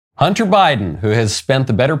Hunter Biden, who has spent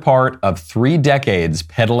the better part of 3 decades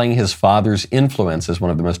peddling his father's influence as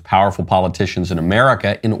one of the most powerful politicians in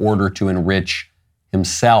America in order to enrich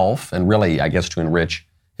himself and really, I guess, to enrich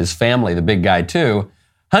his family, the big guy too,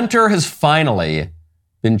 Hunter has finally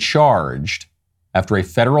been charged after a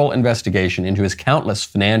federal investigation into his countless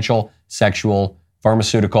financial, sexual,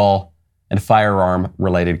 pharmaceutical, and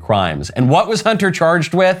firearm-related crimes. And what was Hunter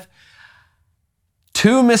charged with?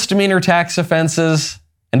 2 misdemeanor tax offenses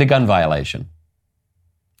and a gun violation.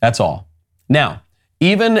 That's all. Now,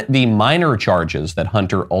 even the minor charges that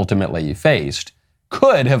Hunter ultimately faced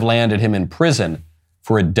could have landed him in prison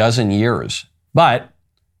for a dozen years. But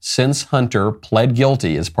since Hunter pled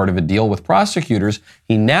guilty as part of a deal with prosecutors,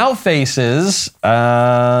 he now faces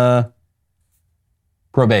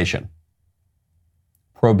probation.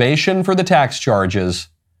 Probation for the tax charges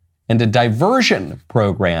and a diversion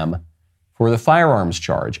program for the firearms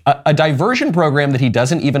charge. A diversion program that he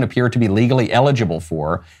doesn't even appear to be legally eligible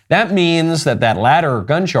for. That means that latter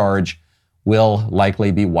gun charge will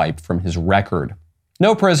likely be wiped from his record.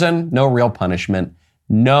 No prison, no real punishment,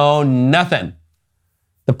 no nothing.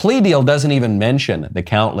 The plea deal doesn't even mention the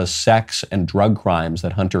countless sex and drug crimes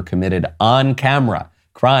that Hunter committed on camera,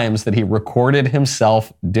 crimes that he recorded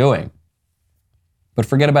himself doing. But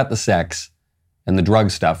forget about the sex and the drug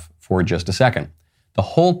stuff for just a second. The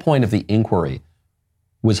whole point of the inquiry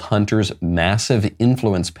was Hunter's massive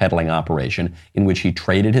influence peddling operation in which he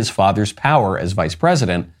traded his father's power as vice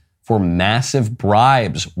president for massive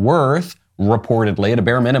bribes worth, reportedly at a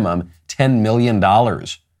bare minimum, $10 million.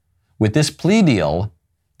 With this plea deal,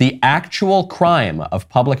 the actual crime of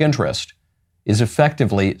public interest is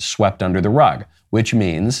effectively swept under the rug, which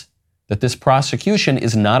means that this prosecution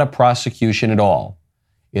is not a prosecution at all.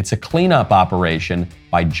 It's a cleanup operation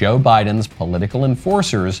by Joe Biden's political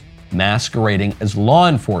enforcers masquerading as law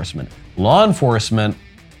enforcement. Law enforcement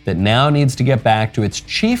that now needs to get back to its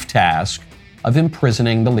chief task of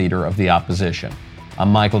imprisoning the leader of the opposition. I'm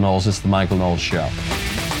Michael Knowles. It's The Michael Knowles Show.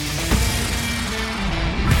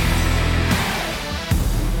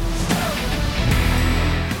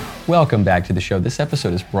 Welcome back to the show. This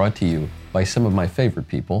episode is brought to you by some of my favorite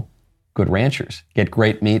people, Good Ranchers. Get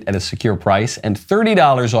great meat at a secure price and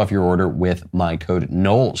 $30 off your order with my code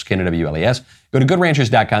Knowles, Knowles. Go to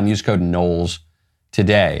goodranchers.com, use code Knowles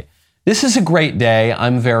today. This is a great day.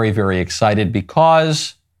 I'm very, very excited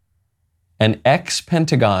because an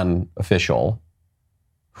ex-Pentagon official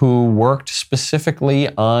who worked specifically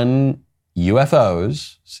on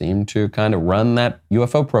UFOs, seemed to kind of run that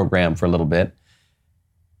UFO program for a little bit,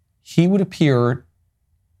 he would appear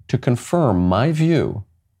to confirm my view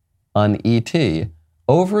on ET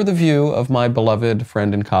over the view of my beloved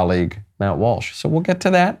friend and colleague, Matt Walsh. So we'll get to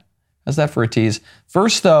that. How's that for a tease?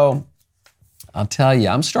 First, though, I'll tell you,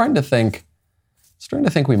 I'm starting to think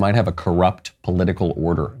we might have a corrupt political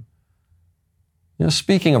order. You know,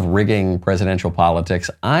 speaking of rigging presidential politics,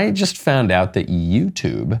 I just found out that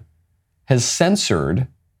YouTube has censored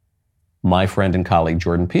my friend and colleague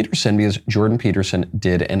Jordan Peterson because Jordan Peterson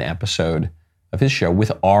did an episode of his show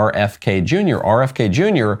with RFK Jr. RFK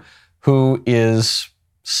Jr., who is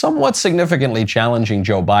somewhat significantly challenging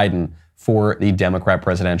Joe Biden for the Democrat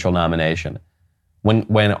presidential nomination. When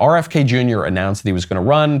RFK Jr. announced that he was going to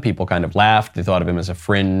run, people kind of laughed. They thought of him as a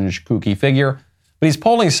fringe, kooky figure. But he's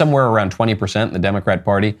polling somewhere around 20% in the Democrat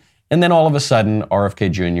Party. And then all of a sudden,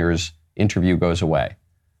 RFK Jr.'s interview goes away.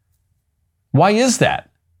 Why is that?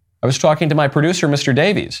 I was talking to my producer, Mr.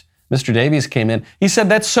 Davies. Mr. Davies came in. He said,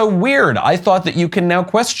 that's so weird. I thought that you can now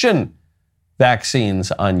question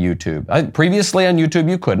vaccines on YouTube. Previously on YouTube,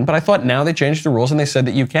 you couldn't, but I thought now they changed the rules and they said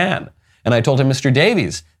that you can. And I told him, Mr.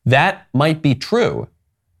 Davies, that might be true,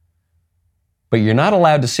 but you're not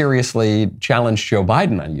allowed to seriously challenge Joe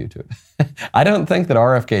Biden on YouTube. I don't think that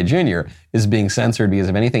RFK Jr. is being censored because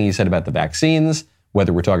of anything he said about the vaccines,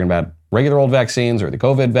 whether we're talking about regular old vaccines or the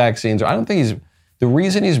COVID vaccines. I don't think the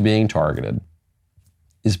reason he's being targeted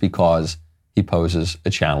is because he poses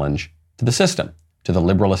a challenge to the system, to the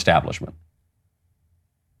liberal establishment.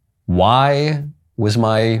 Why was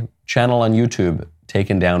my channel on YouTube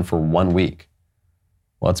taken down for 1 week?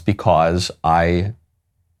 Well, it's because I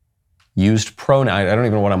used pronouns. I don't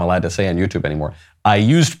even know what I'm allowed to say on YouTube anymore. I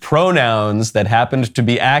used pronouns that happened to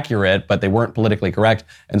be accurate, but they weren't politically correct,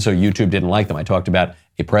 and so YouTube didn't like them. I talked about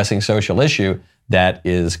a pressing social issue that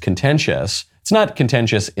is contentious. It's not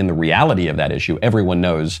contentious in the reality of that issue. Everyone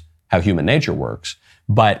knows how human nature works,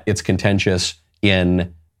 but it's contentious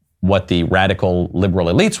in what the radical liberal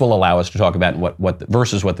elites will allow us to talk about and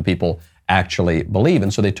versus what the people actually believe.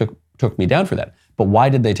 And so they took me down for that. But why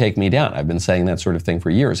did they take me down? I've been saying that sort of thing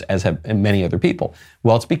for years, as have many other people.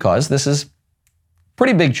 Well, it's because this is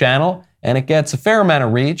pretty big channel, and it gets a fair amount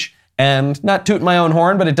of reach. And not tooting my own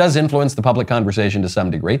horn, but it does influence the public conversation to some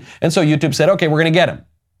degree. And so YouTube said, okay, we're going to get him.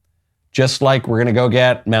 Just like we're going to go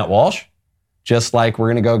get Matt Walsh. Just like we're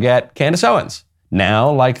going to go get Candace Owens.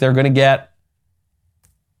 Now, like they're going to get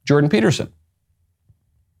Jordan Peterson.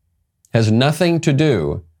 Has nothing to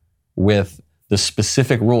do with the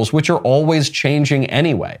specific rules, which are always changing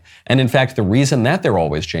anyway. And in fact, the reason that they're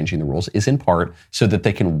always changing the rules is in part so that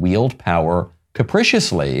they can wield power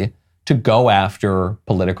capriciously to go after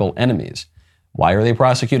political enemies. Why are they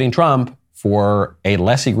prosecuting Trump for a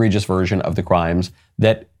less egregious version of the crimes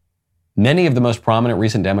that many of the most prominent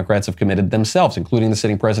recent Democrats have committed themselves, including the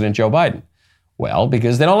sitting president, Joe Biden? Well,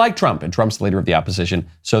 because they don't like Trump, and Trump's the leader of the opposition,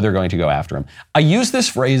 so they're going to go after him. I use this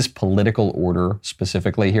phrase political order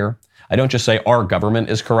specifically here. I don't just say our government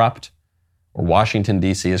is corrupt or Washington,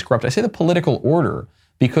 D.C. is corrupt. I say the political order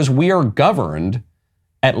because we are governed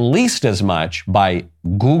at least as much by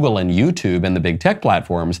Google and YouTube and the big tech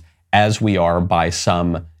platforms as we are by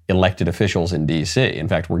some elected officials in D.C. In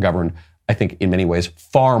fact, we're governed, I think, in many ways,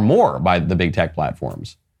 far more by the big tech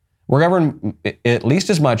platforms. We're governed at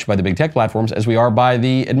least as much by the big tech platforms as we are by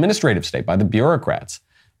the administrative state, by the bureaucrats,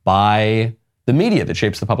 by the media that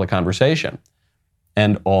shapes the public conversation,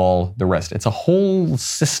 and all the rest. It's a whole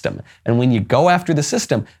system. And when you go after the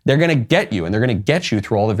system, they're going to get you, and they're going to get you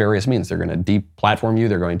through all the various means. They're going to deplatform you.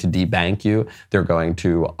 They're going to debank you. They're going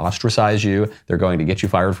to ostracize you. They're going to get you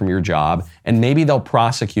fired from your job. And maybe they'll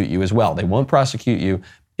prosecute you as well. They won't prosecute you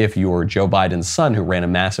if you're Joe Biden's son who ran a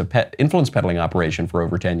massive influence peddling operation for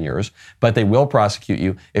over 10 years. But they will prosecute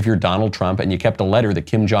you if you're Donald Trump and you kept a letter that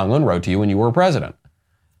Kim Jong-un wrote to you when you were president.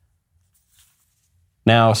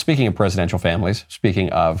 Now, speaking of presidential families, speaking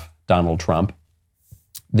of Donald Trump,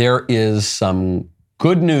 there is some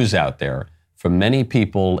good news out there for many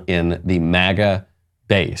people in the MAGA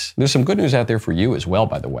base. There's some good news out there for you as well,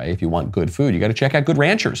 by the way. If you want good food, you got to check out Good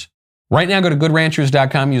Ranchers. Right now, go to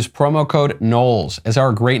goodranchers.com, use promo code Knowles. As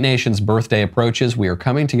our great nation's birthday approaches, we are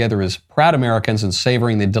coming together as proud Americans and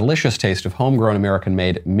savoring the delicious taste of homegrown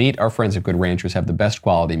American-made meat. Our friends at Good Ranchers have the best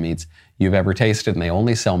quality meats you've ever tasted, and they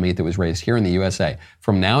only sell meat that was raised here in the USA.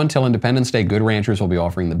 From now until Independence Day, Good Ranchers will be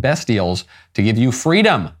offering the best deals to give you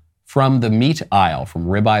freedom from the meat aisle, from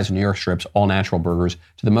ribeyes, New York strips, all-natural burgers,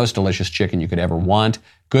 to the most delicious chicken you could ever want.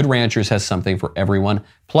 Good Ranchers has something for everyone.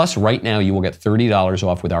 Plus, right now, you will get $30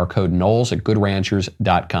 off with our code Knowles at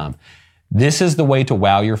goodranchers.com. This is the way to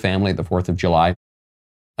wow your family at the 4th of July.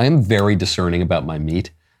 I am very discerning about my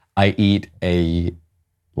meat. I eat a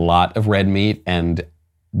lot of red meat, and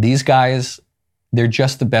these guys, they're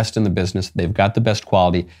just the best in the business. They've got the best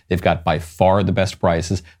quality. They've got by far the best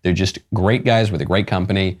prices. They're just great guys with a great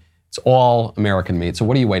company. It's all American meat. So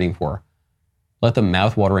what are you waiting for? Let the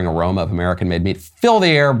mouth-watering aroma of American-made meat fill the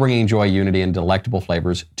air, bringing joy, unity, and delectable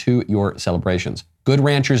flavors to your celebrations.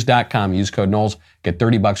 GoodRanchers.com. Use code Knowles. Get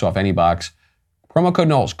 $30 off any box. Promo code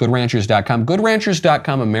Knowles. GoodRanchers.com.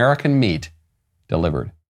 GoodRanchers.com. American meat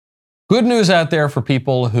delivered. Good news out there for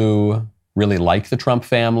people who really like the Trump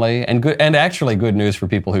family, and actually good news for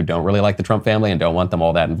people who don't really like the Trump family and don't want them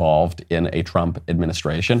all that involved in a Trump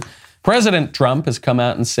administration. President Trump has come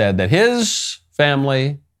out and said that his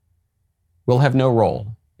family will have no role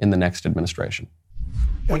in the next administration.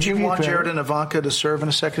 Would you want Jared and Ivanka to serve in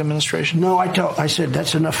a second administration? No, I said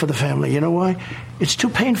that's enough for the family. You know why? It's too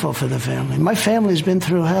painful for the family. My family's been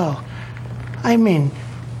through hell. I mean,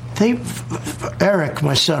 Eric,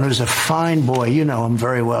 my son, who's a fine boy, you know him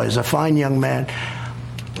very well. He's a fine young man,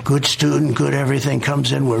 good student, good everything,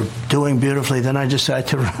 comes in, we're doing beautifully. Then I decide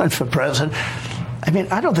to run for president. I mean,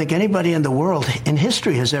 I don't think anybody in the world in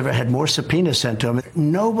history has ever had more subpoenas sent to him.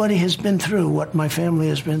 Nobody has been through what my family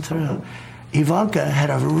has been through. Ivanka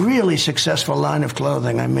had a really successful line of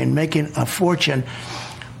clothing. I mean, making a fortune.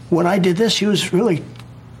 When I did this,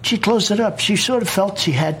 she closed it up. She sort of felt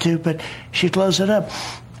she had to, but she closed it up.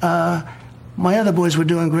 My other boys were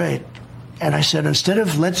doing great. And I said, instead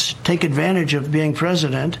of let's take advantage of being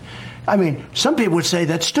president, I mean, some people would say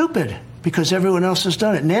that's stupid because everyone else has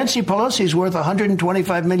done it. Nancy Pelosi's worth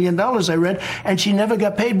 $125 million, I read, and she never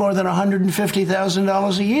got paid more than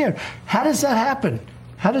 $150,000 a year. How does that happen?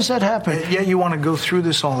 How does that happen? Yet you want to go through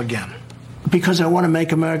this all again. Because I want to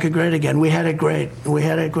make America great again. We had it great. We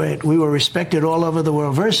had it great. We were respected all over the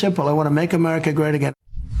world. Very simple. I want to make America great again.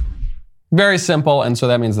 Very simple, and so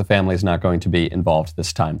that means the family is not going to be involved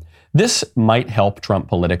this time. This might help Trump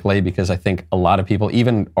politically because I think a lot of people,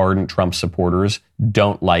 even ardent Trump supporters,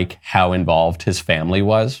 don't like how involved his family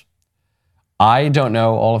was. I don't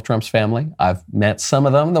know all of Trump's family. I've met some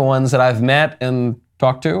of them. The ones that I've met and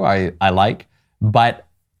talked to, I like. But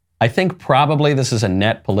I think probably this is a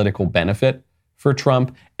net political benefit for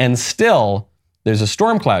Trump. And still, there's a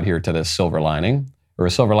storm cloud here to this silver lining, or a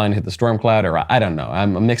silver lining to the storm cloud, or I don't know.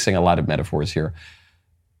 I'm mixing a lot of metaphors here.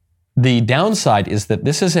 The downside is that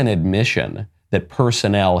this is an admission that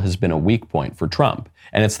personnel has been a weak point for Trump.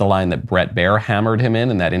 And it's the line that Bret Baier hammered him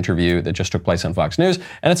in that interview that just took place on Fox News.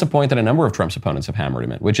 And it's a point that a number of Trump's opponents have hammered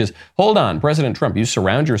him in, which is, hold on, President Trump, you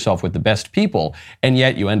surround yourself with the best people, and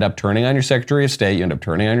yet you end up turning on your Secretary of State, you end up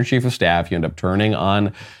turning on your Chief of Staff, you end up turning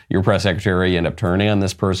on your press secretary, you end up turning on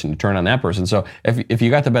this person, you turn on that person. So if you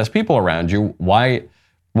got the best people around you, why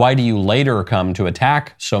do you later come to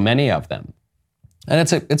attack so many of them? And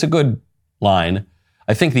it's a good line.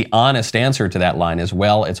 I think the honest answer to that line is,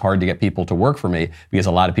 well, it's hard to get people to work for me because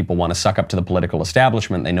a lot of people want to suck up to the political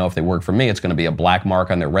establishment. They know if they work for me, it's going to be a black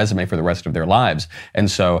mark on their resume for the rest of their lives.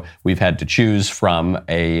 And so we've had to choose from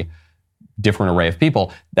a different array of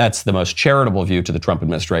people. That's the most charitable view to the Trump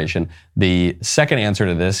administration. The second answer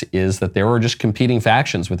to this is that there are just competing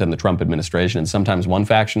factions within the Trump administration, and sometimes one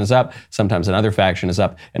faction is up, sometimes another faction is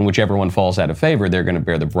up, and whichever one falls out of favor, they're going to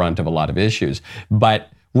bear the brunt of a lot of issues. But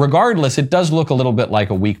regardless, it does look a little bit like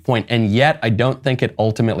a weak point, and yet I don't think it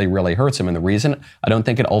ultimately really hurts him. And the reason I don't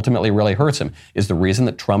think it ultimately really hurts him is the reason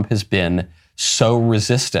that Trump has been so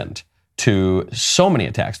resistant to so many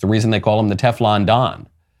attacks. The reason they call him the Teflon Don.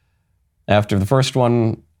 After the first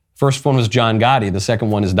one was John Gotti, the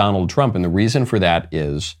second one is Donald Trump, and the reason for that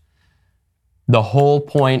is the whole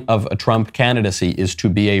point of a Trump candidacy is to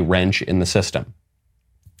be a wrench in the system.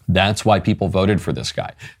 That's why people voted for this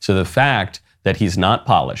guy. So the fact that he's not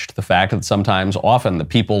polished, the fact that sometimes, often, the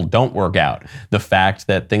people don't work out, the fact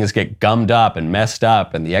that things get gummed up and messed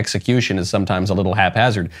up and the execution is sometimes a little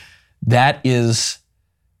haphazard, that is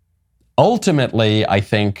ultimately, I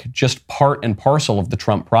think, just part and parcel of the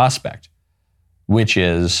Trump prospect, which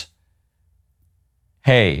is,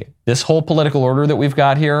 hey, this whole political order that we've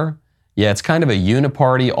got here, yeah, it's kind of a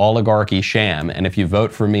uniparty oligarchy sham, and if you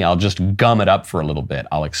vote for me, I'll just gum it up for a little bit.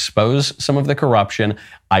 I'll expose some of the corruption.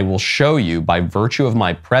 I will show you, by virtue of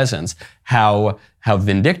my presence, how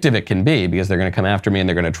vindictive it can be, because they're going to come after me and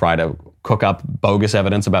they're going to try to cook up bogus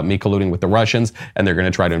evidence about me colluding with the Russians, and they're going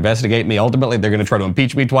to try to investigate me. Ultimately, they're going to try to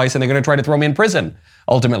impeach me twice, and they're going to try to throw me in prison,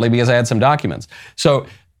 ultimately, because I had some documents. So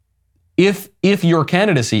if your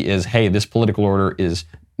candidacy is, hey, this political order is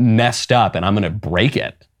messed up and I'm going to break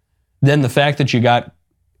it, then the fact that you got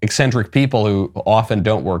eccentric people who often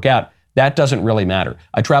don't work out, that doesn't really matter.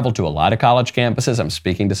 I traveled to a lot of college campuses. I'm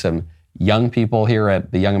speaking to some young people here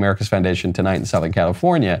at the Young America's Foundation tonight in Southern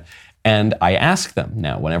California, and I ask them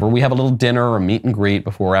now, whenever we have a little dinner or meet and greet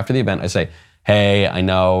before or after the event, I say, hey, I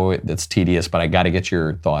know it's tedious, but I got to get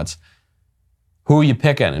your thoughts. Who are you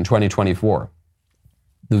picking in 2024?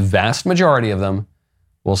 The vast majority of them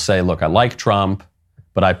will say, look, I like Trump,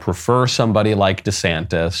 but I prefer somebody like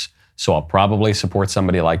DeSantis, so I'll probably support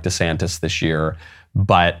somebody like DeSantis this year.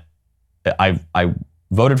 But I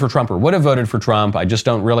voted for Trump or would have voted for Trump. I just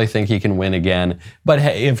don't really think he can win again. But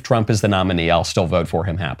hey, if Trump is the nominee, I'll still vote for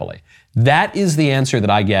him happily. That is the answer that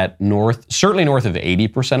I get certainly north of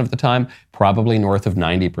 80% of the time, probably north of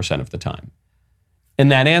 90% of the time.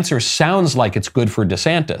 And that answer sounds like it's good for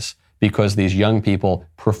DeSantis because these young people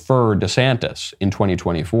prefer DeSantis in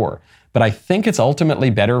 2024. But I think it's ultimately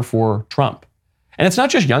better for Trump. And it's not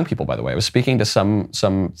just young people, by the way. I was speaking to some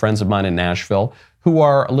friends of mine in Nashville who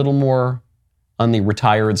are a little more on the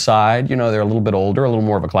retired side. You know, they're a little bit older, a little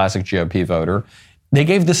more of a classic GOP voter. They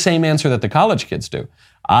gave the same answer that the college kids do.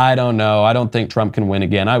 I don't know. I don't think Trump can win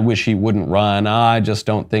again. I wish he wouldn't run. I just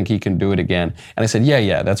don't think he can do it again. And I said,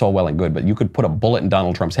 yeah, that's all well and good, but you could put a bullet in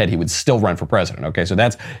Donald Trump's head. He would still run for president. Okay, so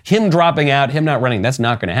that's him dropping out, him not running. That's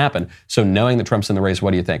not going to happen. So knowing that Trump's in the race,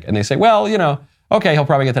 what do you think? And they say, well, okay, he'll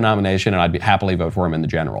probably get the nomination and I'd happily vote for him in the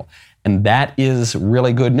general. And that is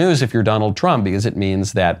really good news if you're Donald Trump, because it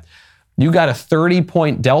means that you got a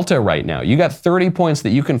 30-point delta right now. You got 30 points that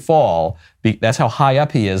you can fall. That's how high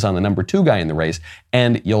up he is on the number 2 guy in the race.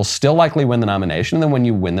 And you'll still likely win the nomination. And then when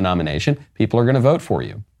you win the nomination, people are going to vote for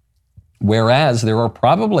you. Whereas there are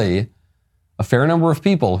probably a fair number of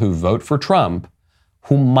people who vote for Trump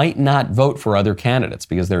who might not vote for other candidates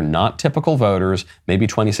because they're not typical voters. Maybe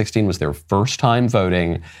 2016 was their first time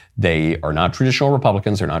voting. They are not traditional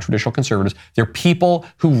Republicans. They're not traditional conservatives. They're people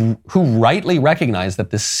who rightly recognize that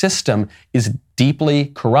the system is deeply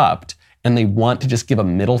corrupt and they want to just give a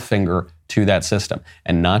middle finger to that system.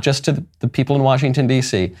 And not just to the people in Washington,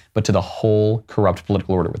 D.C., but to the whole corrupt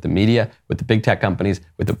political order with the media, with the big tech companies,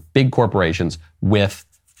 with the big corporations, with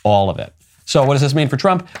all of it. So what does this mean for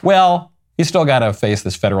Trump? Well, he's still got to face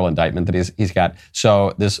this federal indictment that he's got.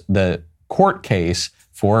 So the court case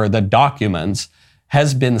for the documents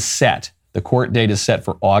has been set. The court date is set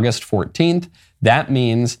for August 14th. That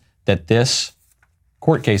means that this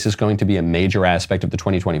court case is going to be a major aspect of the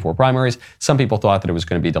 2024 primaries. Some people thought that it was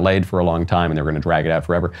going to be delayed for a long time and they were going to drag it out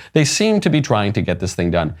forever. They seem to be trying to get this thing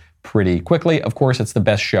done pretty quickly. Of course, it's the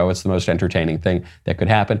best show. It's the most entertaining thing that could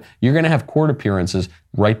happen. You're going to have court appearances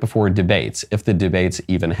right before debates, if the debates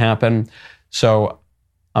even happen. So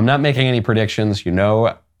I'm not making any predictions. You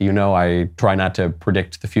know, I try not to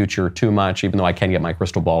predict the future too much, even though I can get my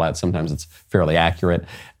crystal ball out. Sometimes it's fairly accurate.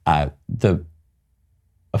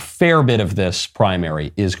 A fair bit of this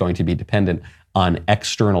primary is going to be dependent on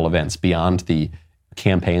external events beyond the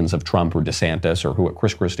campaigns of Trump or DeSantis or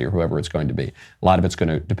Chris Christie or whoever it's going to be. A lot of it's going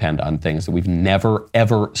to depend on things that we've never,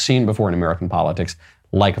 ever seen before in American politics,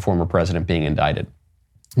 like a former president being indicted.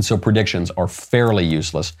 And so predictions are fairly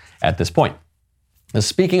useless at this point. Now,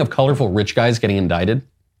 speaking of colorful rich guys getting indicted,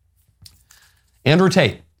 Andrew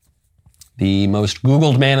Tate, the most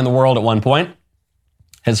Googled man in the world at one point,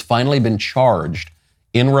 has finally been charged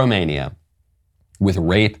in Romania with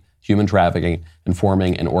rape, human trafficking, and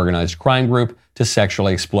forming an organized crime group to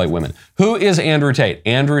sexually exploit women. Who is Andrew Tate?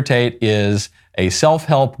 Andrew Tate is a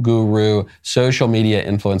self-help guru, social media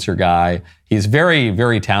influencer guy. He's very,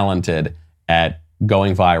 very talented at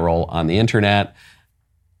going viral on the internet.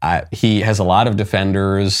 He has a lot of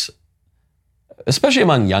defenders, especially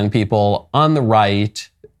among young people, on the right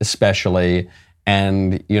especially.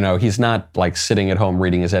 And, he's not like sitting at home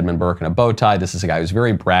reading his Edmund Burke in a bow tie. This is a guy who's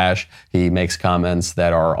very brash. He makes comments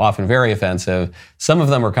that are often very offensive. Some of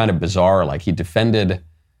them are kind of bizarre. Like he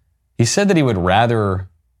said that he would rather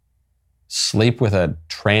sleep with a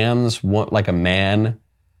like a man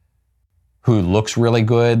who looks really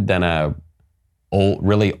good than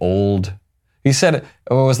really old. He said,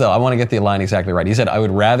 I want to get the line exactly right. He said, I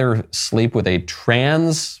would rather sleep with a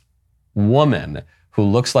trans woman who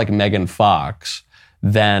looks like Megan Fox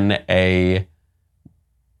than an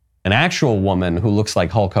actual woman who looks like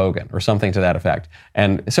Hulk Hogan or something to that effect.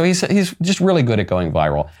 And so he's just really good at going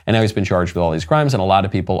viral. And now he's been charged with all these crimes, and a lot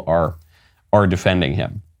of people are defending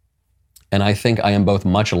him. And I think I am both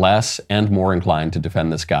much less and more inclined to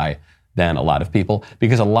defend this guy than a lot of people,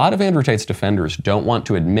 because a lot of Andrew Tate's defenders don't want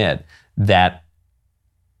to admit that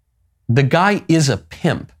the guy is a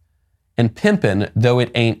pimp. And pimpin', though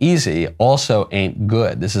it ain't easy, also ain't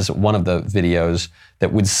good. This is one of the videos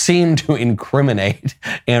that would seem to incriminate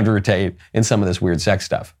Andrew Tate in some of this weird sex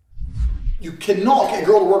stuff. You cannot get a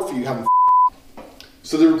girl to work for you having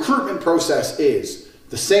So the recruitment process is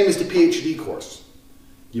the same as the PhD course.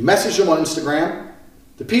 You message them on Instagram.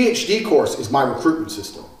 The PhD course is my recruitment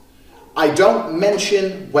system. I don't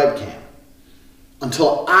mention webcam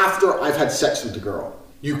until after I've had sex with the girl.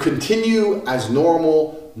 You continue as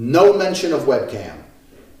normal, no mention of webcam.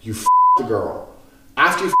 You f*** the girl.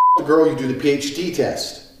 After you f*** the girl, you do the PhD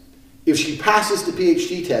test. If she passes the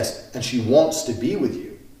PhD test and she wants to be with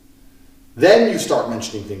you, then you start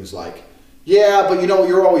mentioning things like, yeah, but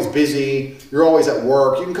you're always busy, you're always at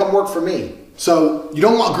work, you can come work for me. So you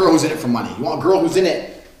don't want a girl who's in it for money. You want a girl who's in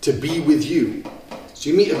it to be with you. So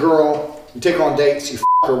you meet a girl, you take her on dates, you f***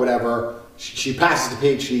 her, whatever, she passes the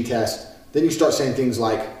PhD test. Then you start saying things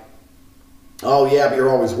like, oh yeah, but you're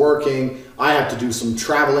always working. I have to do some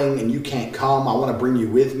traveling and you can't come. I want to bring you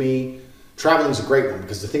with me. Traveling is a great one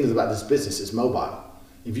because the thing about this business is mobile.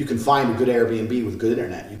 If you can find a good Airbnb with good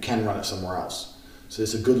internet, you can run it somewhere else. So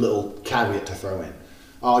it's a good little caveat to throw in.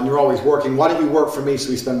 Oh, and you're always working. Why don't you work for me so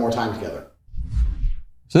we spend more time together?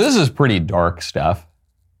 So this is pretty dark stuff.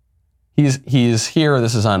 He's here.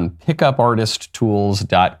 This is on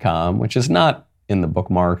pickupartisttools.com, which is not in the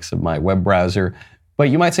bookmarks of my web browser. But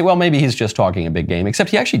you might say, well, maybe he's just talking a big game,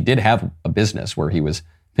 except he actually did have a business where he was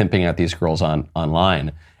pimping out these girls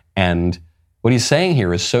online. And what he's saying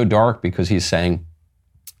here is so dark because he's saying,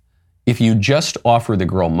 if you just offer the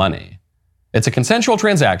girl money, it's a consensual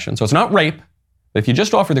transaction, so it's not rape. But if you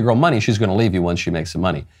just offer the girl money, she's going to leave you once she makes some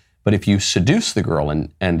money. But if you seduce the girl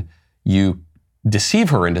and you deceive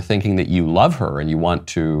her into thinking that you love her and you want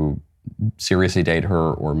to seriously date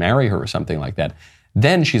her or marry her or something like that,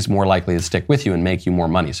 then she's more likely to stick with you and make you more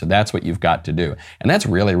money. So that's what you've got to do. And that's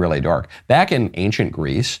really, really dark. Back in ancient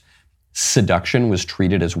Greece, seduction was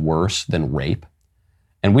treated as worse than rape.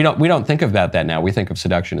 And we don't think about that now. We think of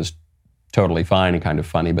seduction as totally fine and kind of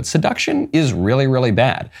funny, but seduction is really, really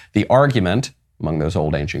bad. The argument among those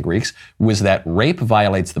old ancient Greeks was that rape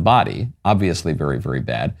violates the body, obviously very, very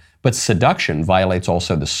bad, but seduction violates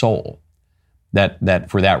also the soul. That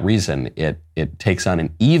for that reason, it takes on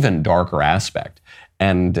an even darker aspect.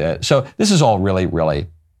 And so this is all really, really,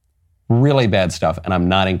 really bad stuff, and I'm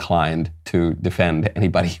not inclined to defend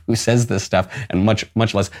anybody who says this stuff, and much,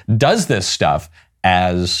 much less does this stuff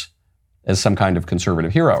as as some kind of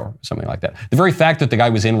conservative hero or something like that. The very fact that the guy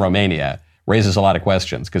was in Romania raises a lot of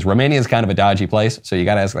questions, because Romania is kind of a dodgy place. So you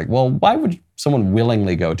got to ask, like, well, why would someone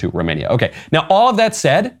willingly go to Romania? Okay, now all of that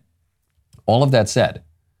said,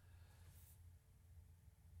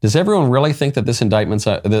 does everyone really think that this indictment's,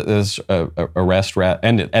 this arrest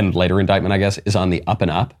and later indictment, I guess, is on the up and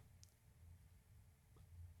up?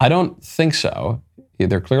 I don't think so.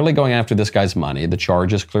 They're clearly going after this guy's money. The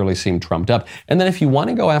charges clearly seem trumped up. And then if you want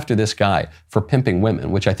to go after this guy for pimping women,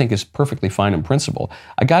 which I think is perfectly fine in principle,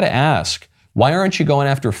 I got to ask, why aren't you going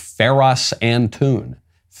after Feras Antoun?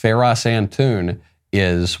 Feras Antoun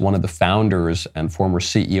is one of the founders and former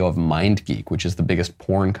CEO of MindGeek, which is the biggest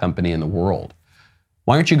porn company in the world.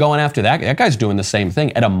 Why aren't you going after that? That guy's doing the same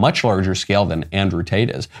thing at a much larger scale than Andrew Tate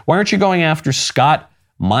is. Why aren't you going after Scott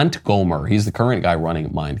Montgomer? He's the current guy running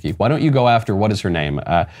MindGeek. Why don't you go after, what is her name?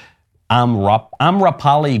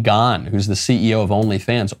 Amrapali Khan, who's the CEO of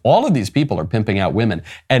OnlyFans. All of these people are pimping out women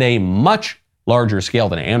at a much larger scale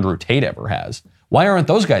than Andrew Tate ever has. Why aren't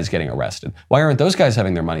those guys getting arrested? Why aren't those guys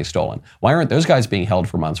having their money stolen? Why aren't those guys being held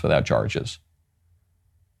for months without charges?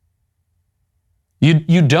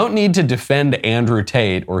 You don't need to defend Andrew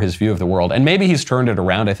Tate or his view of the world. And maybe he's turned it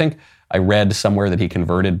around. I think I read somewhere that he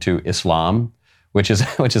converted to Islam, which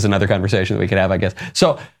is another conversation that we could have, I guess.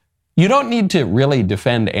 So you don't need to really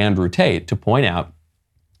defend Andrew Tate to point out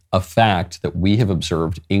a fact that we have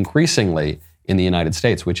observed increasingly in the United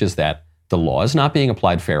States, which is that the law is not being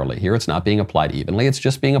applied fairly here. It's not being applied evenly. It's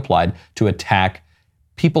just being applied to attack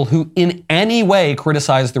people who in any way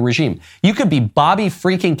criticize the regime. You could be Bobby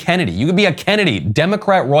freaking Kennedy. You could be a Kennedy,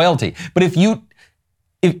 Democrat royalty. But if you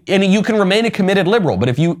can remain a committed liberal, but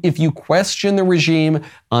if you question the regime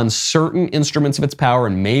on certain instruments of its power,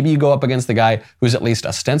 and maybe you go up against the guy who's at least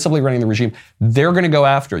ostensibly running the regime, they're going to go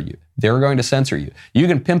after you. They're going to censor you. You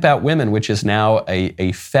can pimp out women, which is now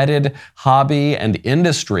a fetid hobby and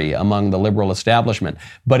industry among the liberal establishment.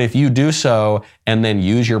 But if you do so and then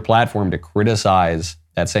use your platform to criticize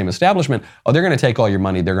that same establishment, they're going to take all your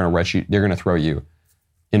money. They're going to arrest you. They're going to throw you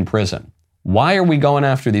in prison. Why are we going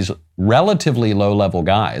after these relatively low-level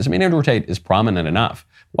guys? I mean, Andrew Tate is prominent enough.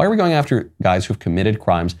 Why are we going after guys who've committed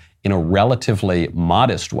crimes in a relatively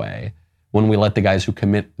modest way when we let the guys who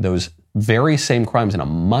commit those very same crimes in a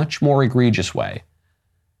much more egregious way,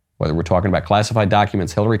 whether we're talking about classified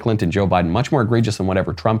documents, Hillary Clinton, Joe Biden, much more egregious than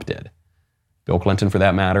whatever Trump did, Bill Clinton for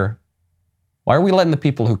that matter? Why are we letting the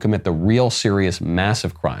people who commit the real serious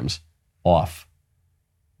massive crimes off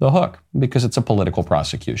the hook? Because it's a political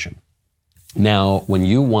prosecution. Now, when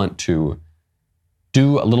you want to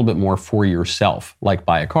do a little bit more for yourself, like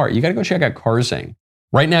buy a car, you got to go check out CarZing.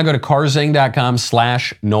 Right now, go to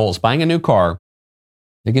carzing.com/Knowles. Buying a new car,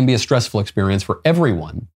 it can be a stressful experience for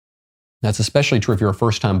everyone. That's especially true if you're a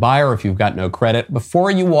first-time buyer, if you've got no credit.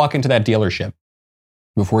 Before you walk into that dealership,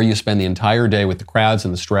 before you spend the entire day with the crowds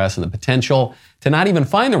and the stress and the potential to not even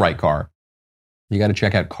find the right car, you got to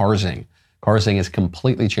check out CarZing. CarZing is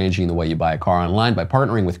completely changing the way you buy a car online by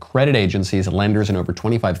partnering with credit agencies, lenders, and over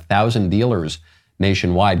 25,000 dealers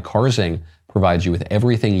nationwide. CarZing provides you with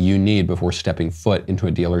everything you need before stepping foot into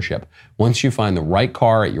a dealership. Once you find the right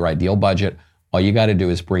car at your ideal budget, all you got to do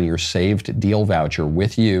is bring your saved deal voucher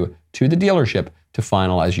with you to the dealership to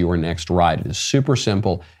finalize your next ride. It is super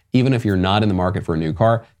simple. Even if you're not in the market for a new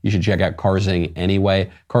car, you should check out CarZing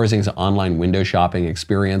anyway. CarZing's online window shopping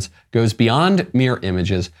experience goes beyond mere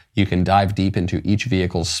images. You can dive deep into each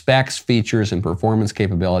vehicle's specs, features, and performance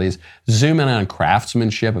capabilities. Zoom in on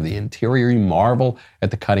craftsmanship of the interior. You marvel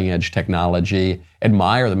at the cutting-edge technology.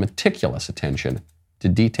 Admire the meticulous attention to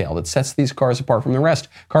detail that sets these cars apart from the rest.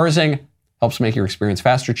 CarZing helps make your experience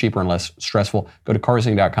faster, cheaper, and less stressful. Go to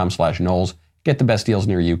carzing.com/Knowles. Get the best deals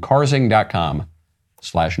near you.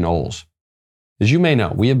 carzing.com/Knowles. As you may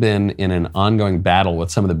know, we have been in an ongoing battle with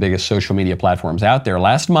some of the biggest social media platforms out there.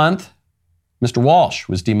 Last month, Mr. Walsh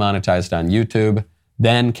was demonetized on YouTube.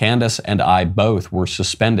 Then Candace and I both were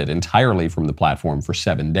suspended entirely from the platform for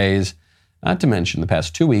 7 days. Not to mention, the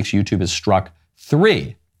past 2 weeks, YouTube has struck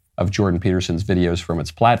 3 of Jordan Peterson's videos from its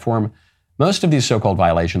platform. Most of these so-called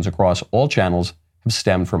violations across all channels have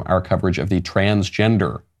stemmed from our coverage of the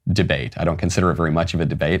transgender debate. I don't consider it very much of a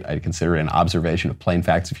debate. I consider it an observation of plain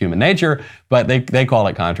facts of human nature, but they call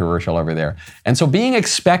it controversial over there. And so being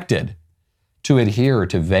expected to adhere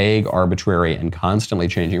to vague, arbitrary, and constantly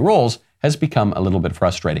changing rules has become a little bit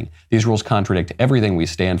frustrating. These rules contradict everything we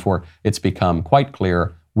stand for. It's become quite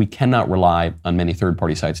clear we cannot rely on many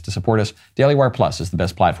third-party sites to support us. Daily Wire Plus is the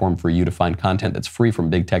best platform for you to find content that's free from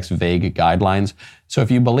big tech's vague guidelines. So if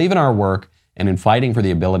you believe in our work and in fighting for the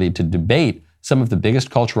ability to debate some of the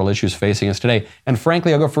biggest cultural issues facing us today, and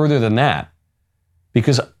frankly, I'll go further than that,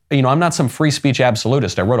 because I'm not some free speech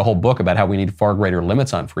absolutist. I wrote a whole book about how we need far greater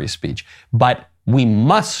limits on free speech. But we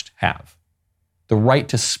must have the right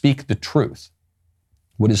to speak the truth.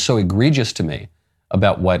 What is so egregious to me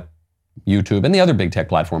about what YouTube and the other big tech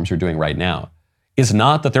platforms are doing right now is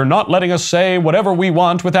not that they're not letting us say whatever we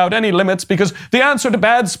want without any limits because the answer to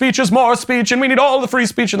bad speech is more speech and we need all the free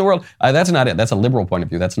speech in the world. That's not it. That's a liberal point of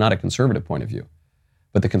view. That's not a conservative point of view.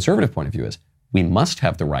 But the conservative point of view is we must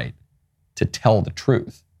have the right to tell the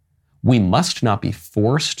truth. We must not be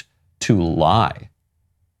forced to lie.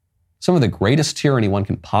 Some of the greatest tyranny one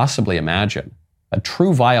can possibly imagine, a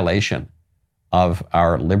true violation of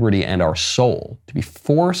our liberty and our soul, to be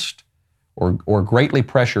forced or greatly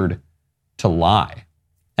pressured to lie.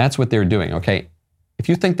 That's what they're doing, okay? If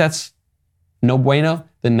you think that's no bueno,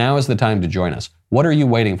 then now is the time to join us. What are you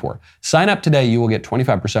waiting for? Sign up today. You will get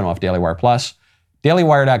 25% off Daily Wire Plus.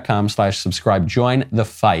 dailywire.com/subscribe. Join the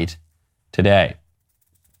fight today.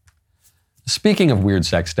 Speaking of weird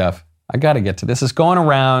sex stuff, I got to get to this. It's going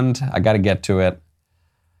around. I got to get to it.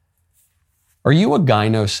 Are you a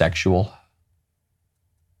gynosexual?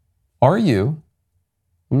 Are you?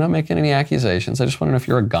 I'm not making any accusations. I just want to know if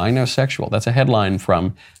you're a gynosexual. That's a headline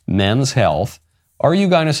from Men's Health. Are you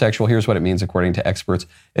gynosexual? Here's what it means according to experts.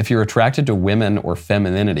 If you're attracted to women or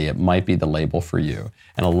femininity, it might be the label for you.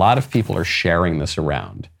 And a lot of people are sharing this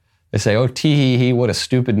around. They say, oh, tee-hee-hee, what a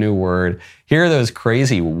stupid new word. Here those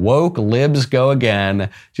crazy woke libs go again,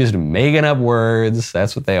 just making up words.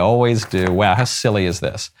 That's what they always do. Wow, how silly is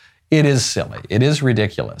this? It is silly. It is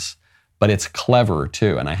ridiculous. But it's clever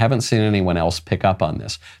too, and I haven't seen anyone else pick up on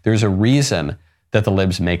this. There's a reason that the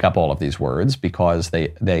libs make up all of these words, because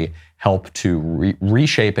they help to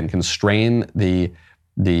reshape and constrain the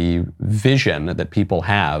vision that people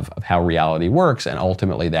have of how reality works, and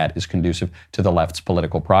ultimately that is conducive to the left's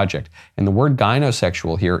political project. And the word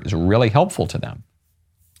gynosexual here is really helpful to them,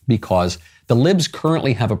 because the libs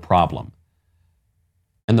currently have a problem.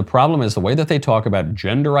 And the problem is the way that they talk about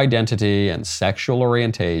gender identity and sexual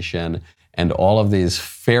orientation and all of these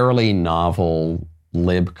fairly novel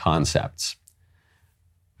lib concepts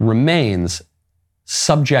remains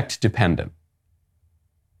subject dependent,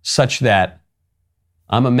 such that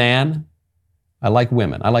I'm a man, I like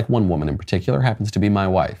women. I like one woman in particular, happens to be my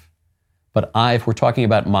wife. But if we're talking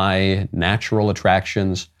about my natural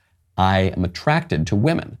attractions, I am attracted to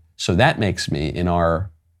women. So that makes me, in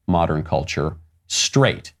our modern culture,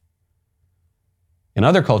 straight. In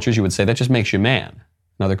other cultures, you would say that just makes you man.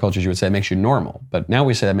 In other cultures, you would say it makes you normal. But now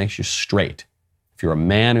we say that makes you straight. If you're a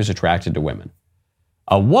man who's attracted to women.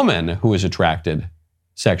 A woman who is attracted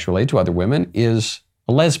sexually to other women is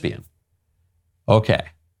a lesbian. Okay.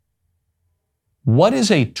 What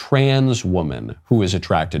is a trans woman who is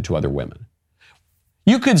attracted to other women?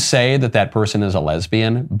 You could say that that person is a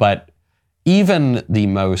lesbian, but even the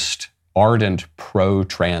most ardent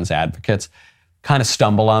pro-trans advocates kind of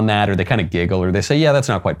stumble on that, or they kind of giggle, or they say, yeah, that's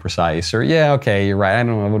not quite precise, or yeah, okay, you're right, I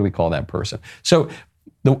don't know, what do we call that person? So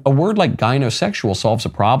a word like gynosexual solves a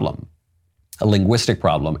problem, a linguistic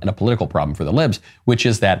problem and a political problem for the libs, which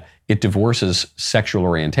is that it divorces sexual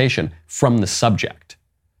orientation from the subject.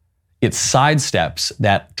 It sidesteps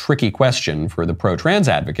that tricky question for the pro-trans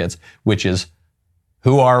advocates, which is,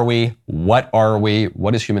 who are we? What are we?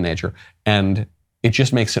 What is human nature? And it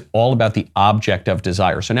just makes it all about the object of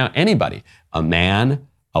desire. So now anybody, a man,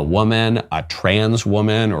 a woman, a trans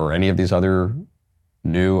woman, or any of these other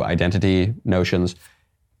new identity notions,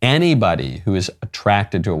 anybody who is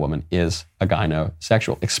attracted to a woman is a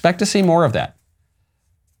gynosexual. Expect to see more of that,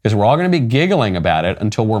 because we're all going to be giggling about it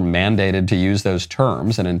until we're mandated to use those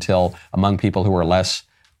terms, and until among people who are less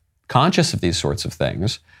conscious of these sorts of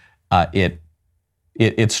things,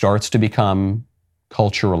 it starts to become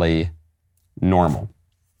culturally normal.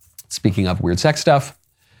 Speaking of weird sex stuff,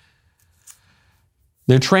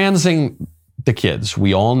 they're transing the kids.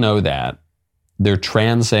 We all know that. They're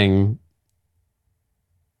transing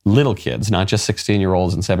little kids, not just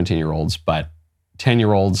 16-year-olds and 17-year-olds, but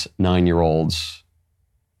 10-year-olds, 9-year-olds,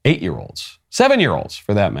 8-year-olds, 7-year-olds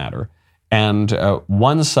for that matter. And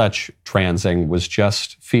one such transing was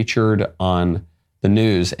just featured on the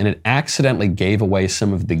news, and it accidentally gave away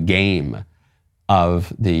some of the game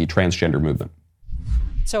of the transgender movement.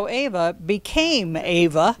 So Ava became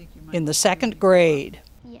Ava in the 2nd grade.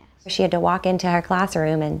 Yes. She had to walk into her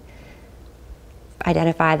classroom and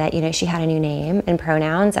identify that, she had a new name and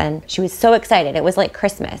pronouns, and she was so excited. It was like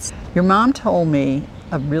Christmas. Your mom told me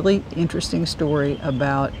a really interesting story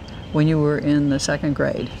about when you were in the 2nd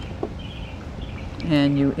grade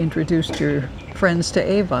and you introduced your friends to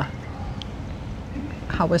Ava.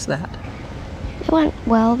 How was that? It went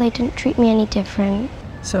well. They didn't treat me any different.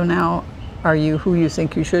 So now Are you who you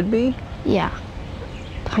think you should be? Yeah,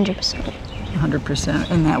 100%. 100%.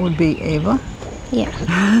 And that would be Ava?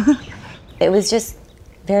 Yeah. It was just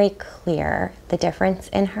very clear, the difference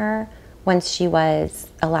in her once she was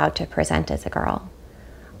allowed to present as a girl.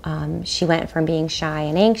 She went from being shy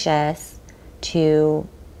and anxious to,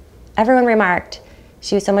 everyone remarked,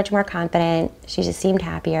 she was so much more confident. She just seemed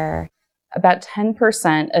happier. About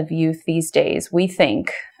 10% of youth these days, we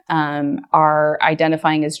think, are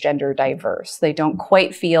identifying as gender diverse. They don't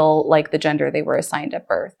quite feel like the gender they were assigned at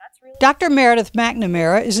birth. Dr. Meredith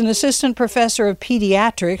McNamara is an assistant professor of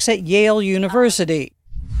pediatrics at Yale University.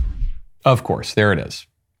 Of course, there it is.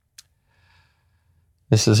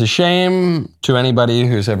 This is a shame to anybody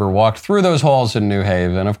who's ever walked through those halls in New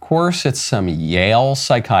Haven. Of course, it's some Yale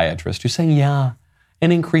psychiatrist who's saying, yeah,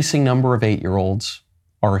 an increasing number of 8-year-olds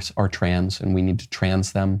are trans and we need to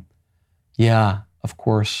trans them. Yeah, of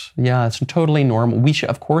course. Yeah, it's totally normal.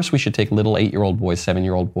 Of course we should take little 8-year-old boys,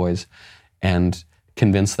 7-year-old boys and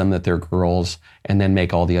convince them that they're girls and then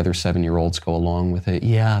make all the other 7-year-olds go along with it.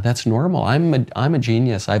 Yeah, that's normal. I'm a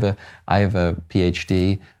genius. I have a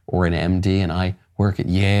PhD or an MD and I work at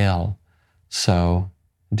Yale. So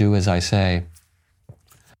do as I say.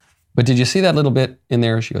 But did you see that little bit in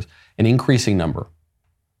there? She goes, an increasing number.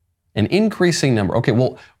 An increasing number. Okay,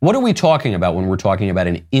 well, what are we talking about when we're talking about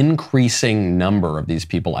an increasing number of these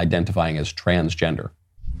people identifying as transgender?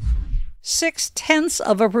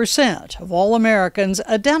 0.6% of all Americans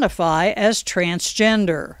identify as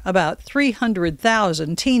transgender, about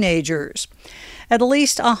 300,000 teenagers. At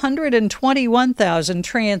least 121,000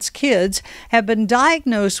 trans kids have been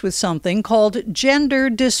diagnosed with something called gender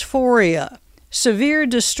dysphoria, severe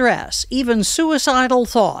distress, even suicidal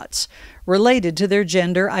thoughts related to their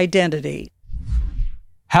gender identity.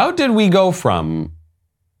 How did we go from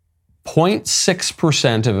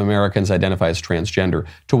 0.6% of Americans identify as transgender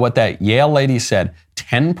to what that Yale lady said,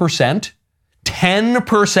 10%?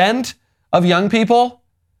 10% of young people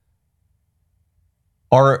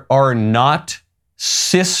are not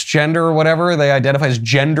cisgender or whatever, they identify as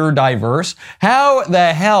gender diverse. How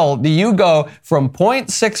the hell do you go from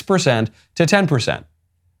 0.6% to 10%?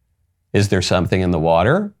 Is there something in the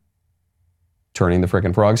water turning the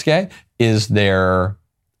frickin' frogs gay? Is there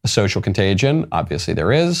a social contagion? Obviously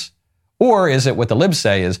there is. Or is it what the libs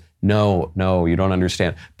say is, no, you don't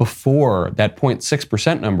understand. Before that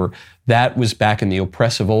 0.6% number, that was back in the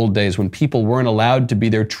oppressive old days when people weren't allowed to be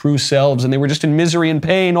their true selves and they were just in misery and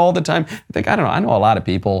pain all the time. I know a lot of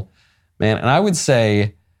people, man, and I would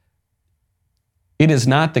say it is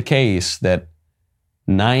not the case that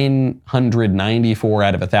 994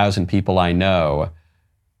 out of 1,000 people I know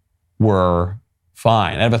were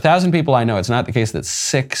fine. Out of 1,000 people I know, it's not the case that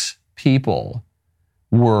 6 people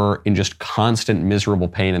were in just constant miserable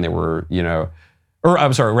pain and they were, it's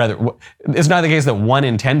not the case that 1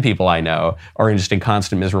 in 10 people I know are just in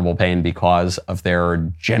constant miserable pain because of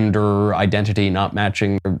their gender identity not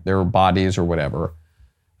matching their bodies or whatever.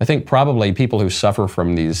 I think probably people who suffer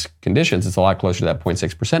from these conditions, it's a lot closer to that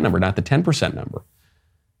 0.6% number, not the 10% number.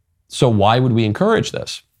 So why would we encourage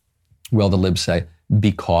this? Well, the libs say,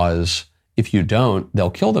 because if you don't, they'll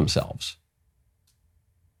kill themselves.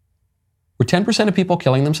 Were 10% of people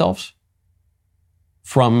killing themselves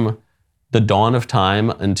from the dawn of time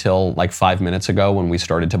until like 5 minutes ago when we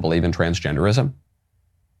started to believe in transgenderism?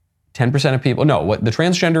 10% of people, the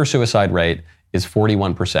transgender suicide rate is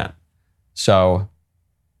 41%. So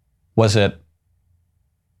was that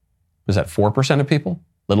 4% of people?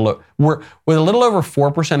 Were a little over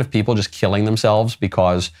 4% of people just killing themselves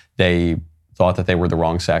because they thought that they were the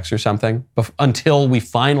wrong sex or something, until we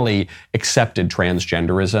finally accepted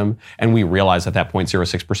transgenderism and we realized that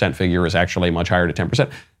 0.06% figure is actually much higher to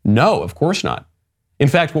 10%. No, of course not. In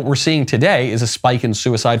fact, what we're seeing today is a spike in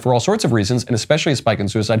suicide for all sorts of reasons, and especially a spike in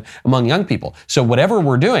suicide among young people. So whatever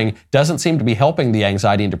we're doing doesn't seem to be helping the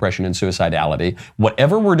anxiety and depression and suicidality.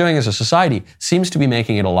 Whatever we're doing as a society seems to be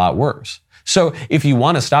making it a lot worse. So if you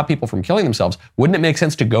want to stop people from killing themselves, wouldn't it make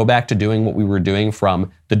sense to go back to doing what we were doing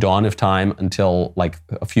from the dawn of time until like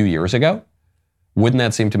a few years ago? Wouldn't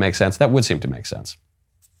that seem to make sense? That would seem to make sense.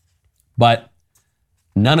 But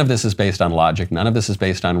none of this is based on logic. None of this is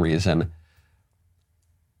based on reason.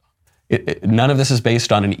 None of this is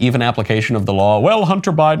based on an even application of the law. Well,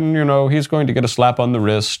 Hunter Biden, he's going to get a slap on the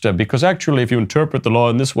wrist because actually if you interpret the law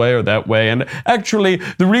in this way or that way, and actually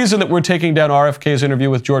the reason that we're taking down RFK's interview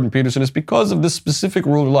with Jordan Peterson is because of this specific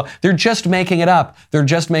rule of law. They're just making it up. They're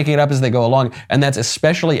just making it up as they go along. And that's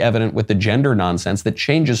especially evident with the gender nonsense that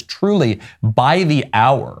changes truly by the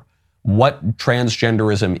hour what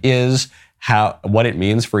transgenderism is, what it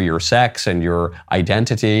means for your sex and your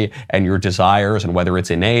identity and your desires, and whether it's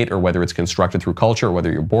innate or whether it's constructed through culture, or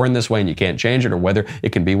whether you're born this way and you can't change it, or whether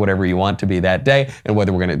it can be whatever you want to be that day, and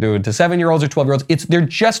whether we're going to do it to 7-year-olds or 12-year-olds. They're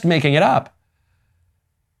just making it up.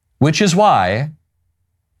 Which is why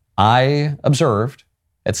I observed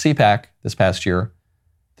at CPAC this past year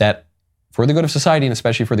that for the good of society, and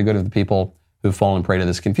especially for the good of the people who've fallen prey to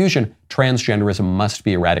this confusion, transgenderism must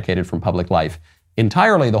be eradicated from public life.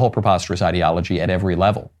 Entirely, the whole preposterous ideology at every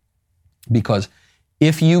level. Because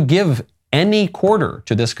if you give any quarter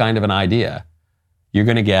to this kind of an idea, you're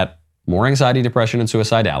going to get more anxiety, depression, and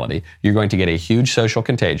suicidality. You're going to get a huge social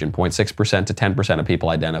contagion, 0.6% to 10% of people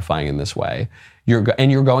identifying in this way. You're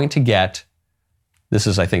going to get, this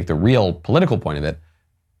is, I think, the real political point of it,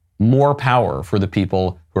 more power for the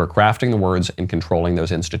people who are crafting the words and controlling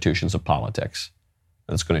those institutions of politics.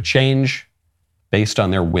 And it's going to change based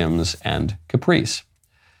on their whims and caprice.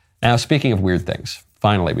 Now, speaking of weird things,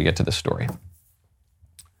 finally we get to this story.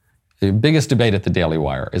 The biggest debate at the Daily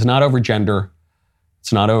Wire is not over gender,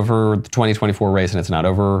 it's not over the 2024 race, and it's not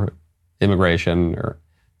over immigration, or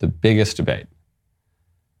the biggest debate.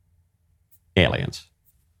 Aliens.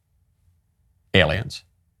 Aliens.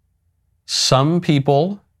 Some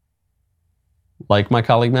people, like my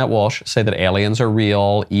colleague Matt Walsh, say that aliens are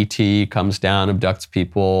real, E.T. comes down, abducts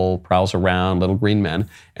people, prowls around, little green men.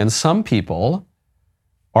 And some people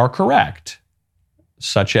are correct,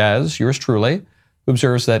 such as yours truly, who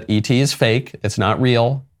observes that E.T. is fake, it's not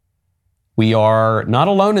real. We are not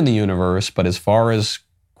alone in the universe, but as far as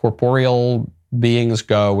corporeal beings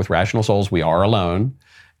go with rational souls, we are alone.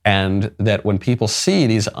 And that when people see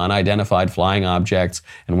these unidentified flying objects,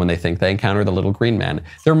 and when they think they encounter the little green men,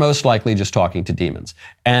 they're most likely just talking to demons.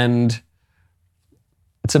 And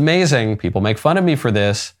it's amazing. People make fun of me for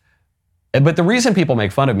this. But the reason people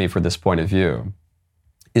make fun of me for this point of view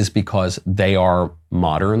is because they are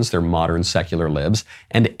moderns. They're modern secular libs.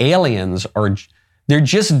 And aliens they're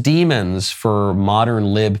just demons for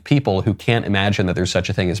modern lib people who can't imagine that there's such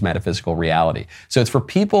a thing as metaphysical reality. So it's for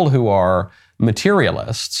people who are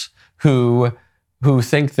materialists, who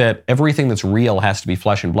think that everything that's real has to be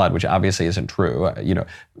flesh and blood, which obviously isn't true.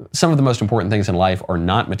 Some of the most important things in life are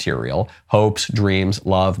not material: hopes, dreams,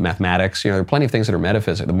 love, mathematics. There are plenty of things that are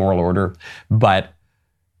metaphysical, the moral order. But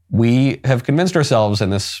we have convinced ourselves in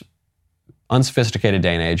this unsophisticated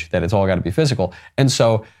day and age that it's all got to be physical. And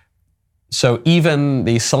so even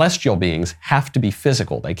the celestial beings have to be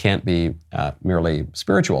physical. They can't be merely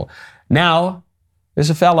spiritual. Now, there's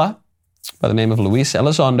a fella by the name of Luis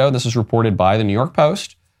Elizondo. This is reported by the New York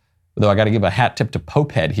Post, though I got to give a hat tip to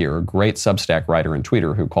Popehead here, a great Substack writer and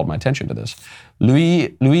tweeter who called my attention to this. Luis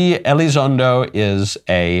Elizondo is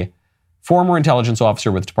a former intelligence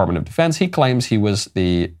officer with the Department of Defense. He claims he was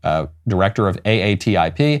the director of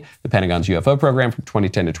AATIP, the Pentagon's UFO program from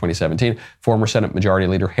 2010 to 2017. Former Senate Majority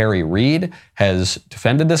Leader Harry Reid has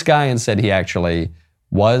defended this guy and said he actually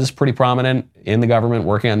was pretty prominent in the government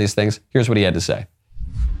working on these things. Here's what he had to say.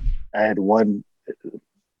 I remember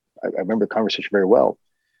the conversation very well.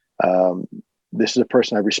 This is a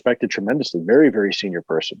person I respected tremendously, very, very senior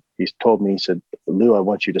person. He's told me, he said, "Lou, I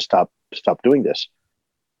want you to stop doing this."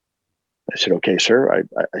 I said, "Okay, sir,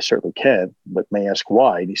 I certainly can, but may I ask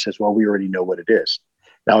why?" And he says, "Well, we already know what it is."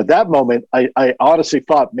 Now, at that moment, I honestly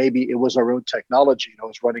thought maybe it was our own technology. I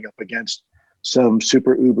was running up against some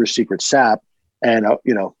super uber secret sap, and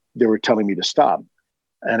they were telling me to stop.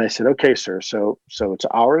 And I said, "Okay, sir, so it's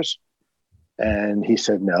ours?" And he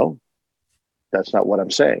said, "No, that's not what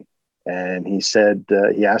I'm saying." And he said,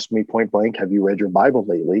 he asked me point blank, "Have you read your Bible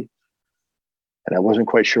lately?" And I wasn't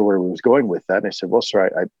quite sure where he was going with that. And I said, "Well,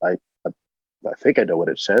 sir, I think I know what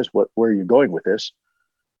it says. Where are you going with this?"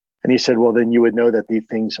 And he said, "Well, then you would know that these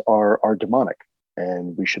things are demonic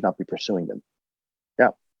and we should not be pursuing them." Yeah.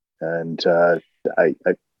 And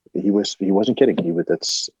he wasn't kidding.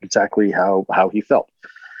 That's exactly how he felt.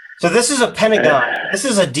 So this is a Pentagon. This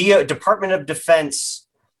is a Department of Defense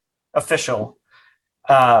official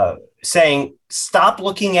saying, "Stop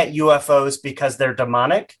looking at UFOs because they're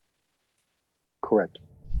demonic." Correct.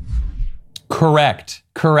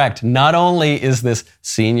 Correct. Not only is this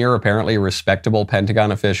senior, apparently respectable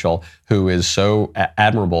Pentagon official who is so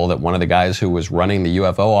admirable that one of the guys who was running the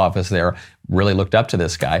UFO office there really looked up to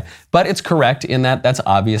this guy, but it's correct in that that's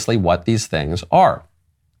obviously what these things are.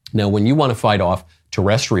 Now, when you want to fight off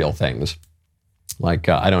terrestrial things, like,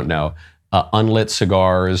 unlit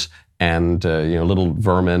cigars and, little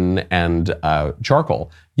vermin and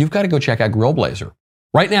charcoal, you've got to go check out Grill Blazer.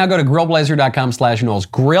 Right now, go to grillblazer.com/Knowles.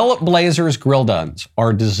 Grill Blazer's grill guns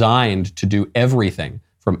are designed to do everything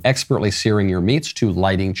From expertly searing your meats to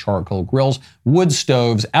lighting charcoal grills, wood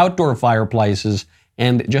stoves, outdoor fireplaces,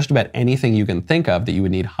 and just about anything you can think of that you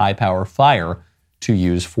would need high-power fire to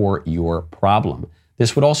use for your problem.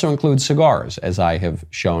 This would also include cigars, as I have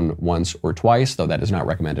shown once or twice, though that is not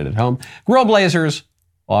recommended at home. Grill Blazers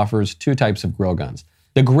offers 2 types of grill guns.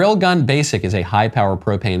 The Grill Gun Basic is a high-power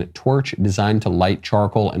propane torch designed to light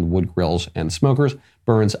charcoal and wood grills and smokers,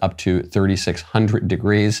 burns up to 3,600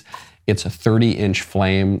 degrees. Its 30-inch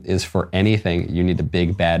flame is for anything you need a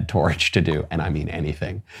big bad torch to do, and I mean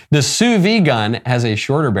anything. The Sous Vide gun has a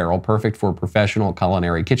shorter barrel, perfect for professional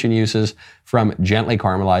culinary kitchen uses, from gently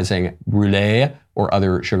caramelizing brulee or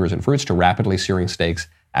other sugars and fruits to rapidly searing steaks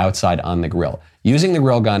outside on the grill. Using the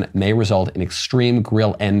grill gun may result in extreme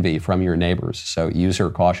grill envy from your neighbors, so user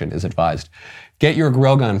caution is advised. Get your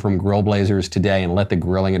grill gun from Grill Blazers today and let the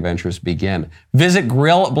grilling adventures begin. Visit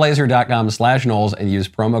grillblazer.com/Knowles and use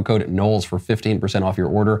promo code Knowles for 15% off your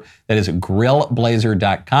order. That is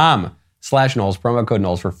grillblazer.com/Knowles, promo code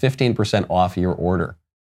Knowles for 15% off your order.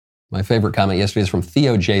 My favorite comment yesterday is from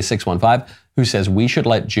TheoJ615, who says, we should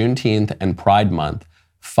let Juneteenth and Pride Month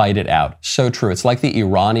fight it out. So true. It's like the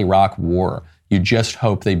Iran-Iraq war. You just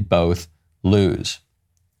hope they both lose.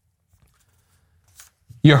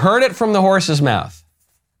 You heard it from the horse's mouth.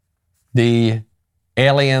 The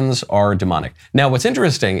aliens are demonic. Now, what's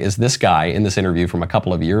interesting is this guy in this interview from a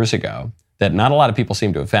couple of years ago that not a lot of people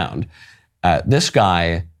seem to have found. This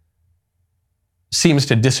guy seems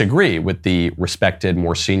to disagree with the respected,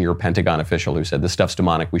 more senior Pentagon official who said this stuff's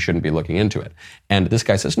demonic, we shouldn't be looking into it. And this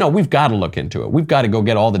guy says, no, we've got to look into it. We've got to go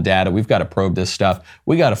get all the data. We've got to probe this stuff.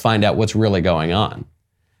 We got to find out what's really going on.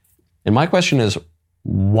 And my question is,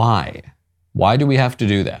 why? Why do we have to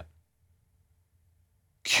do that?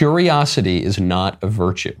 Curiosity is not a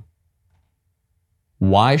virtue.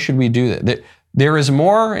 Why should we do that? There is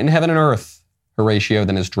more in heaven and earth, Horatio,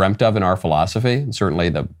 than is dreamt of in our philosophy, and certainly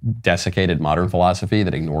the desiccated modern philosophy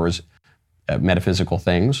that ignores metaphysical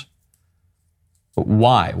things. But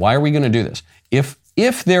why? Why are we going to do this?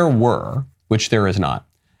 If there were, which there is not,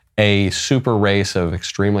 a super race of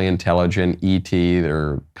extremely intelligent ET that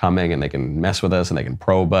are coming and they can mess with us and they can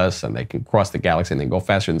probe us and they can cross the galaxy and they can go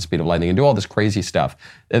faster than the speed of lightning and do all this crazy stuff.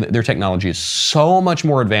 Their technology is so much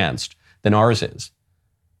more advanced than ours is.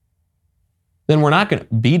 Then we're not going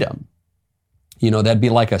to beat them. You know, that'd be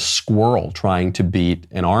like a squirrel trying to beat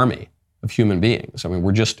an army of human beings. I mean,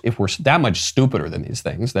 if we're that much stupider than these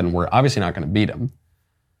things, then we're obviously not going to beat them.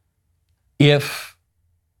 If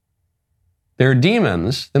they're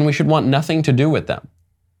demons, then we should want nothing to do with them.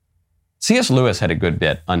 C.S. Lewis had a good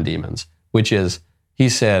bit on demons, which is, he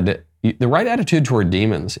said, the right attitude toward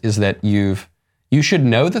demons is that you should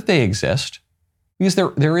know that they exist, because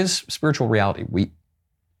there is spiritual reality.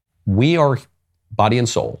 We are body and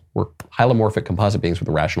soul. We're hylomorphic composite beings with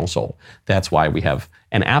a rational soul. That's why we have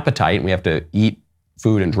an appetite and we have to eat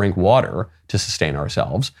food and drink water to sustain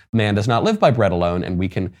ourselves. Man does not live by bread alone, and we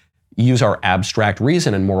can use our abstract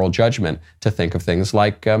reason and moral judgment to think of things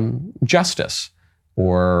like justice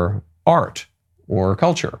or art or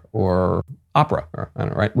culture or opera. Or, I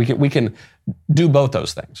don't know, right? We can do both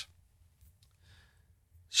those things.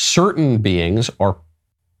 Certain beings are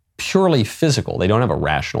purely physical. They don't have a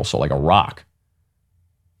rational soul, like a rock.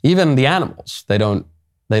 Even the animals, they don't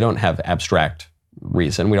have abstract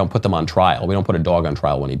reason. We don't put them on trial. We don't put a dog on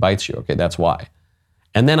trial when he bites you. Okay, that's why.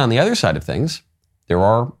 And then on the other side of things, there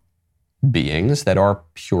are beings that are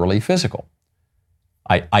purely physical.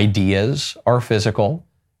 Ideas are physical,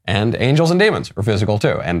 and angels and demons are physical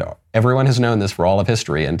too. And everyone has known this for all of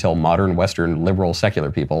history until modern Western liberal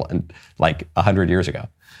secular people, and like 100 years ago.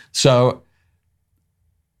 So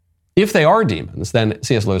if they are demons, then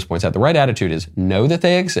C.S. Lewis points out the right attitude is know that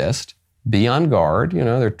they exist, be on guard. You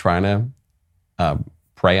know, they're trying to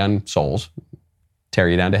prey on souls, tear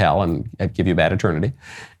you down to hell and give you a bad eternity.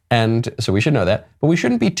 And so we should know that, but we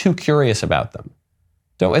shouldn't be too curious about them.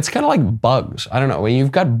 So it's kind of like bugs. I don't know, when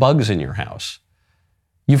you've got bugs in your house,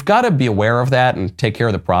 you've got to be aware of that and take care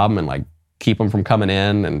of the problem and like keep them from coming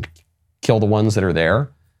in and kill the ones that are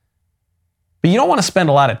there. But you don't want to spend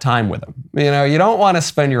a lot of time with them. You know, you don't want to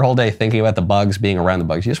spend your whole day thinking about the bugs, being around the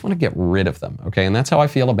bugs. You just want to get rid of them, okay? And that's how I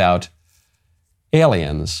feel about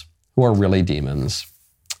aliens who are really demons,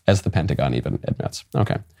 as the Pentagon even admits.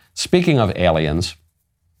 Okay. Speaking of aliens,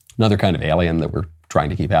 another kind of alien that we're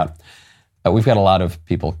trying to keep out. We've got a lot of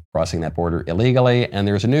people crossing that border illegally, and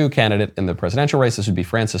there's a new candidate in the presidential race. This would be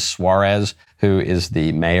Francis Suarez, who is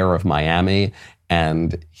the mayor of Miami,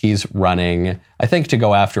 and he's running, I think, to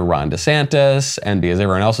go after Ron DeSantis, and because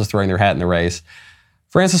everyone else is throwing their hat in the race.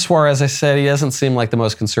 Francis Suarez, I said, he doesn't seem like the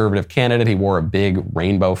most conservative candidate. He wore a big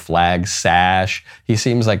rainbow flag sash. He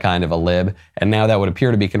seems like kind of a lib. And now that would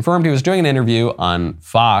appear to be confirmed. He was doing an interview on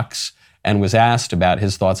Fox and was asked about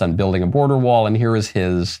his thoughts on building a border wall. And here is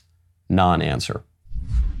his non-answer.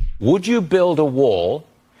 Would you build a wall?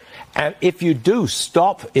 And if you do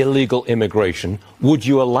stop illegal immigration, would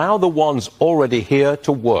you allow the ones already here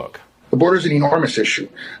to work? The border is an enormous issue.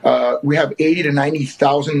 We have 80 to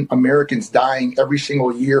 90,000 Americans dying every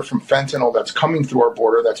single year from fentanyl that's coming through our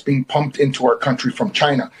border, that's being pumped into our country from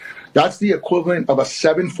China. That's the equivalent of a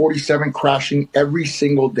 747 crashing every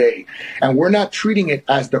single day. And we're not treating it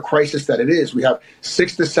as the crisis that it is. We have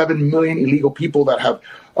 6 to 7 million illegal people that have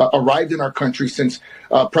arrived in our country since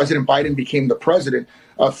President Biden became the president.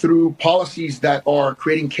 Through policies that are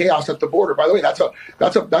creating chaos at the border. By the way,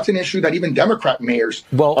 that's an issue that even Democrat mayors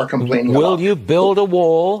are complaining about. Will you build a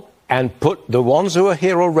wall and put the ones who are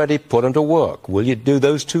here already, put them to work? Will you do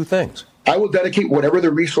those two things? I will dedicate whatever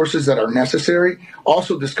the resources that are necessary,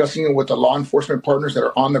 also discussing it with the law enforcement partners that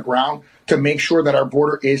are on the ground to make sure that our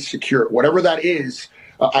border is secure. Whatever that is,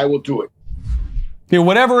 I will do it. You know,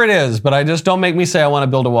 whatever it is, but I just don't make me say I want to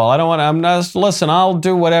build a wall. Listen, I'll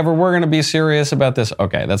do whatever. We're going to be serious about this.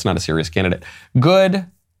 Okay, that's not a serious candidate. Good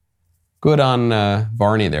on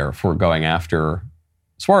Varney there for going after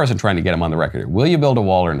Suarez and trying to get him on the record. Will you build a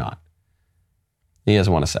wall or not? He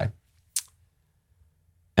doesn't want to say.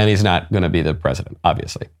 And he's not going to be the president,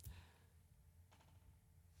 obviously.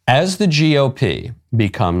 As the GOP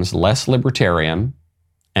becomes less libertarian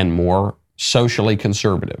and more socially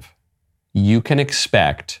conservative, you can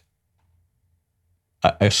expect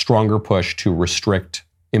a stronger push to restrict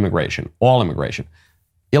immigration, all immigration.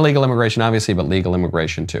 Illegal immigration, obviously, but legal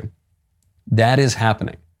immigration too. That is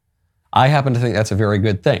happening. I happen to think that's a very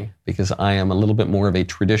good thing because I am a little bit more of a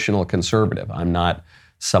traditional conservative. I'm not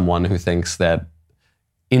someone who thinks that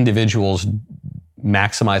individuals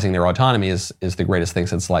maximizing their autonomy is the greatest thing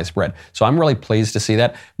since sliced bread. So I'm really pleased to see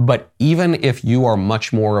that. But even if you are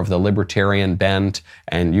much more of the libertarian bent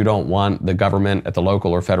and you don't want the government at the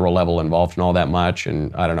local or federal level involved in all that much,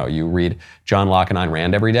 and I don't know, you read John Locke and Ayn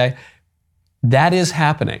Rand every day, that is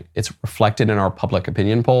happening. It's reflected in our public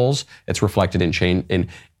opinion polls. It's reflected in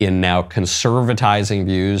now conservatizing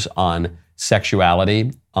views on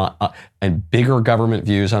sexuality and bigger government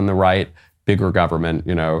views on the right. Bigger government,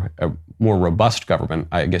 a more robust government,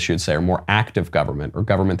 I guess you'd say, or more active government, or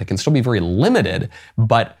government that can still be very limited,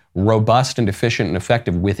 but robust and efficient and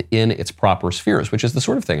effective within its proper spheres, which is the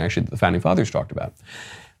sort of thing, actually, that the Founding Fathers talked about.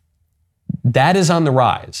 That is on the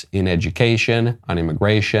rise in education, on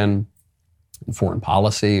immigration, in foreign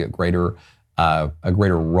policy, a greater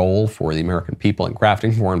role for the American people in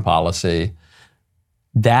crafting foreign policy.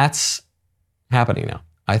 That's happening now.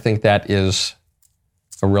 I think that is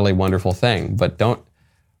a really wonderful thing. But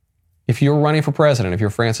if you're running for president, if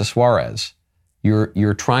you're Francis Suarez,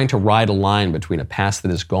 you're trying to ride a line between a past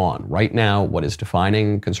that is gone. Right now, what is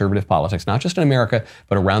defining conservative politics, not just in America,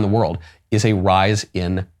 but around the world, is a rise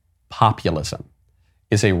in populism,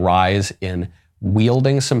 is a rise in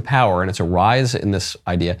wielding some power, and it's a rise in this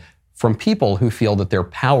idea from people who feel that their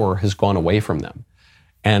power has gone away from them.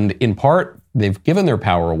 And in part, they've given their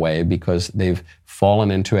power away because they've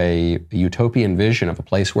fallen into a utopian vision of a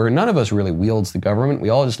place where none of us really wields the government. We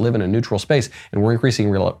all just live in a neutral space. And we're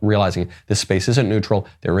increasingly realizing this space isn't neutral.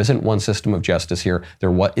 There isn't one system of justice here.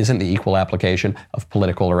 There isn't the equal application of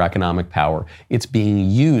political or economic power. It's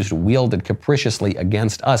being used, wielded capriciously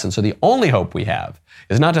against us. And so the only hope we have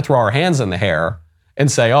is not to throw our hands in the hair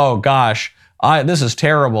and say, oh gosh, this is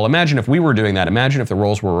terrible. Imagine if we were doing that. Imagine if the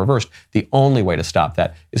roles were reversed. The only way to stop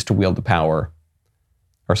that is to wield the power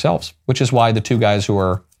ourselves, which is why the two guys who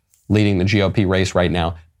are leading the GOP race right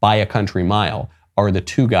now by a country mile are the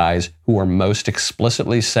two guys who are most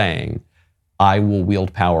explicitly saying, I will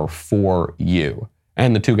wield power for you.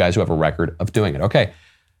 And the two guys who have a record of doing it. Okay.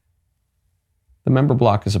 The member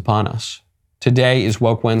block is upon us. Today is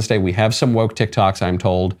Woke Wednesday. We have some woke TikToks, I'm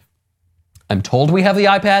told. I'm told we have the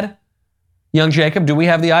iPad. Young Jacob, do we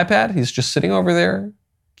have the iPad? He's just sitting over there,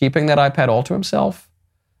 keeping that iPad all to himself.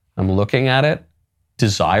 I'm looking at it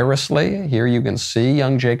desirously. Here you can see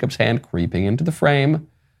young Jacob's hand creeping into the frame.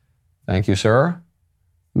 Thank you, sir.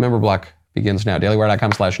 Member block begins now.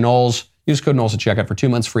 dailywire.com/Knowles. Use code Knowles at checkout for 2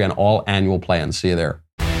 months free on all annual plans. See you there.